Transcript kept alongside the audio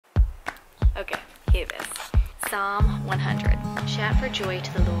hear this. Psalm 100. Shout for joy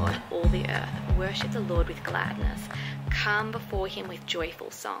to the Lord, all the earth. Worship the Lord with gladness. Come before him with joyful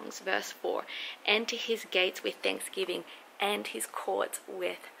songs. Verse 4. Enter his gates with thanksgiving and his courts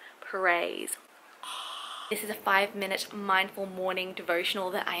with praise. This is a 5-minute mindful morning devotional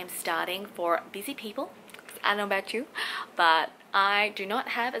that I am starting for busy people. I don't know about you, but I do not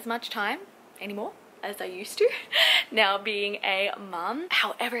have as much time anymore as I used to now being a mum.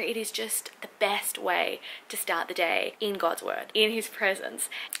 However, it is just the best way to start the day in God's word, in his presence.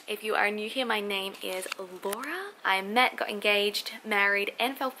 If you are new here, my name is Laura. I met, got engaged, married,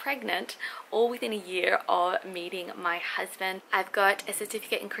 and fell pregnant all within a year of meeting my husband. I've got a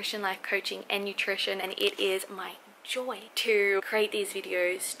certificate in Christian life coaching and nutrition, and it is my joy to create these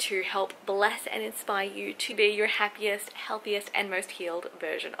videos to help bless and inspire you to be your happiest, healthiest, and most healed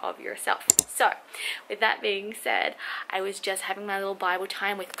version of yourself. So with that being said, I was just having my little Bible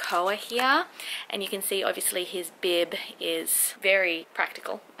time with Koa here, and you can see obviously his bib is very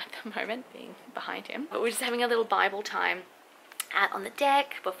practical at the moment, being behind him. But we're just having a little Bible time out on the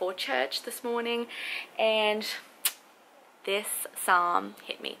deck before church this morning, and this psalm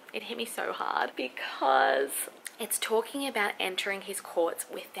hit me. It hit me so hard because it's talking about entering his courts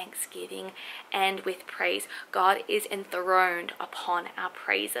with thanksgiving and with praise. God is enthroned upon our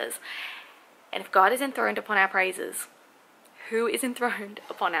praises. And if God is enthroned upon our praises, who is enthroned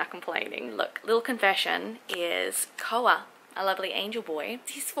upon our complaining? Look, little confession is Koa, a lovely angel boy.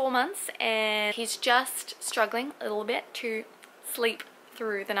 He's 4 months and he's just struggling a little bit to sleep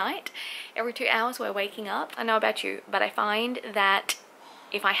through the night. Every 2 hours we're waking up. I know about you, but I find that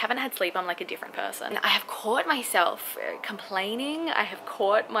if I haven't had sleep, I'm like a different person. I have caught myself complaining. I have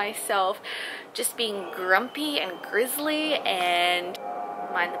caught myself just being grumpy and grizzly and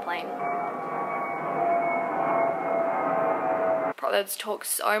mind the plane. Proverbs talk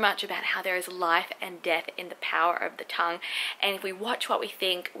so much about how there is life and death in the power of the tongue, and if we watch what we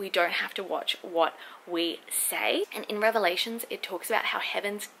think, we don't have to watch what we say. And in Revelations it talks about how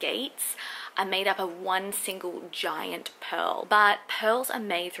heaven's gates are made up of one single giant pearl, but pearls are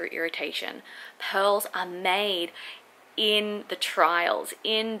made through irritation. Pearls are made in the trials,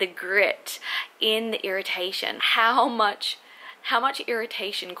 in the grit, in the irritation. How much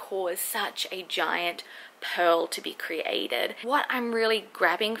irritation caused such a giant pearl to be created? What I'm really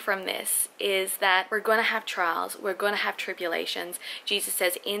grabbing from this is that we're going to have trials, we're going to have tribulations. Jesus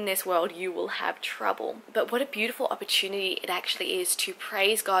says in this world you will have trouble, but what a beautiful opportunity it actually is to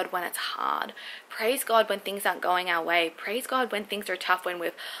praise God when it's hard. Praise God when things aren't going our way. Praise God when things are tough, when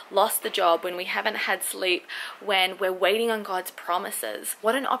we've lost the job, when we haven't had sleep, when we're waiting on God's promises.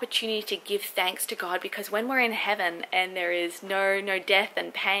 What an opportunity to give thanks to God, because when we're in heaven and there is no death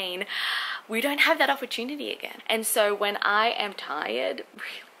and pain, we don't have that opportunity again. And so when I am tired,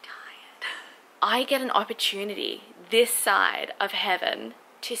 really tired, I get an opportunity this side of heaven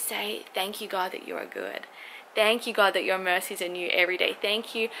to say, thank you, God, that you are good. Thank you, God, that your mercies are new every day.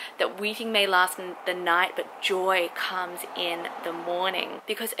 Thank you that weeping may last in the night, but joy comes in the morning.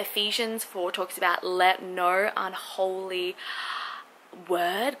 Because Ephesians 4 talks about let no unholy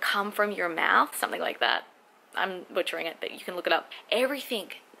word come from your mouth, something like that. I'm butchering it, but you can look it up.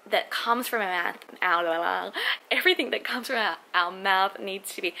 Everything that comes from our mouth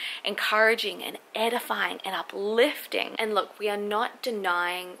needs to be encouraging and edifying and uplifting. And look, we are not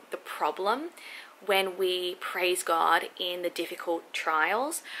denying the problem when we praise God in the difficult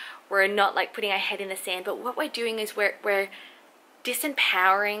trials. We're not like putting our head in the sand, but what we're doing is we're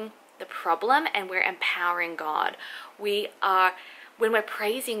disempowering the problem and we're empowering God. When we're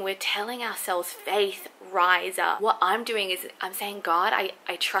praising, we're telling ourselves, faith, rise up. What I'm doing is I'm saying, God,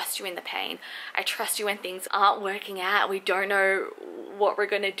 I trust you in the pain. I trust you when things aren't working out. We don't know what we're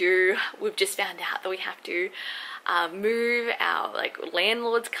going to do. We've just found out that we have to move. Our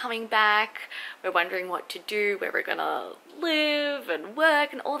landlord's coming back. We're wondering what to do, where we're going to live and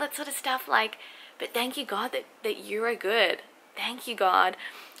work and all that sort of stuff. But thank you, God, that you are good. Thank you, God,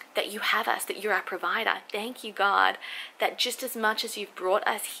 that you have us, that you're our provider. Thank you, God, that just as much as you've brought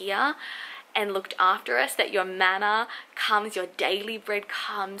us here and looked after us, that your manna comes, your daily bread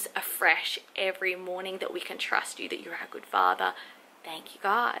comes afresh every morning, that we can trust you, that you're our good Father. Thank you,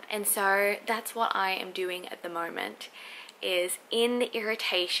 God. And so that's what I am doing at the moment, is in the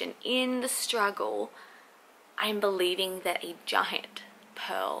irritation, in the struggle, I'm believing that a giant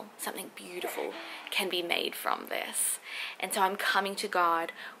pearl, something beautiful, can be made from this. And so I'm coming to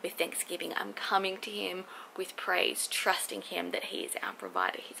God with thanksgiving. I'm coming to him with praise, trusting him that he is our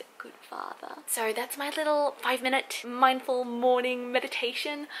provider. He's a good Father. So that's my little 5-minute mindful morning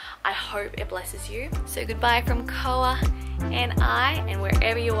meditation. I hope it blesses you. So goodbye from Koa And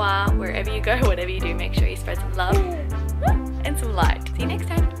wherever you are, wherever you go, whatever you do, make sure you spread some love.